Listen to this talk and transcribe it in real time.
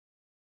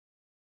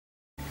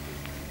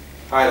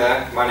Hi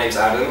there, my name's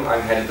Adam.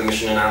 I'm head of the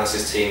mission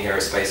analysis team here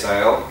at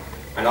SpaceIL,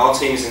 and our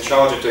team is in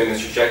charge of doing the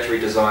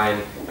trajectory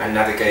design and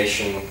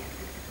navigation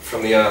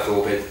from the Earth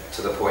orbit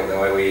to the point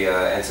where we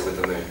enter with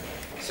the Moon.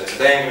 So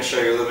today I'm going to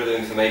show you a little bit of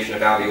information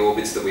about the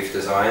orbits that we've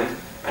designed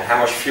and how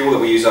much fuel that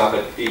we use up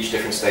at each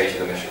different stage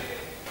of the mission.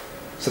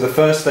 So the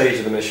first stage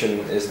of the mission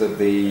is that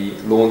the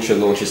launcher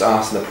launches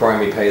us and the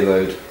primary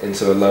payload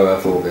into a low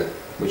Earth orbit,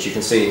 which you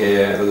can see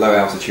here at a low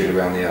altitude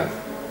around the Earth.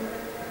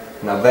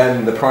 Now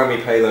then the primary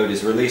payload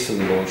is released from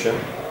the launcher,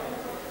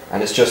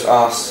 and it's just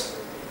us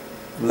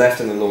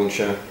left in the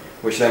launcher,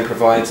 which then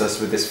provides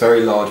us with this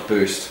very large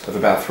boost of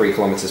about 3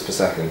 kilometers per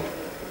second.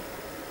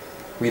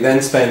 We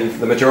then spend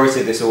the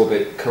majority of this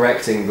orbit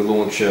correcting the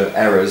launcher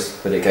errors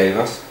that it gave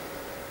us,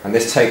 and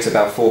this takes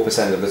about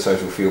 4% of the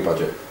total fuel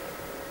budget.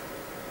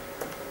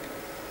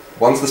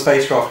 Once the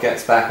spacecraft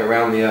gets back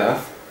around the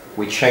Earth,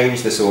 we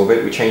change this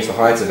orbit, we change the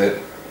height of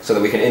it, so that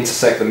we can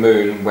intersect the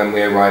Moon when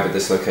we arrive at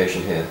this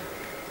location here.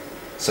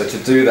 So to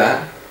do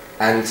that,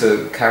 and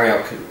to carry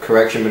out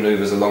correction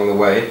maneuvers along the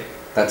way,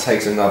 that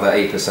takes another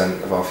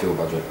 8% of our fuel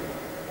budget.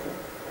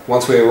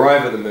 Once we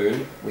arrive at the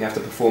Moon, we have to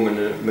perform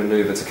a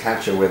maneuver to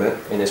capture with it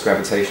in its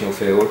gravitational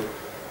field,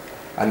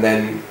 and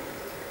then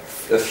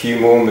a few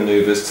more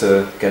maneuvers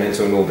to get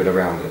into an orbit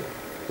around it.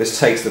 This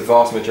takes the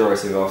vast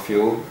majority of our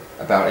fuel,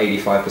 about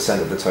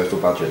 85% of the total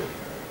budget.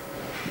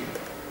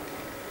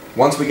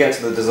 Once we get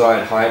to the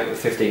desired height of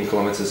 15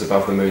 kilometers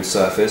above the Moon's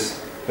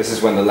surface, this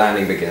is when the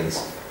landing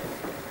begins.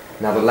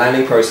 Now the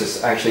landing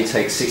process actually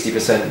takes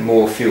 60%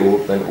 more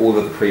fuel than all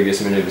of the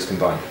previous maneuvers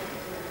combined.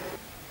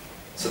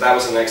 So that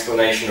was an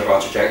explanation of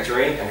our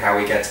trajectory and how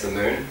we get to the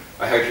Moon.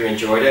 I hope you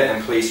enjoyed it,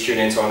 and please tune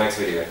in to our next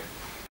video.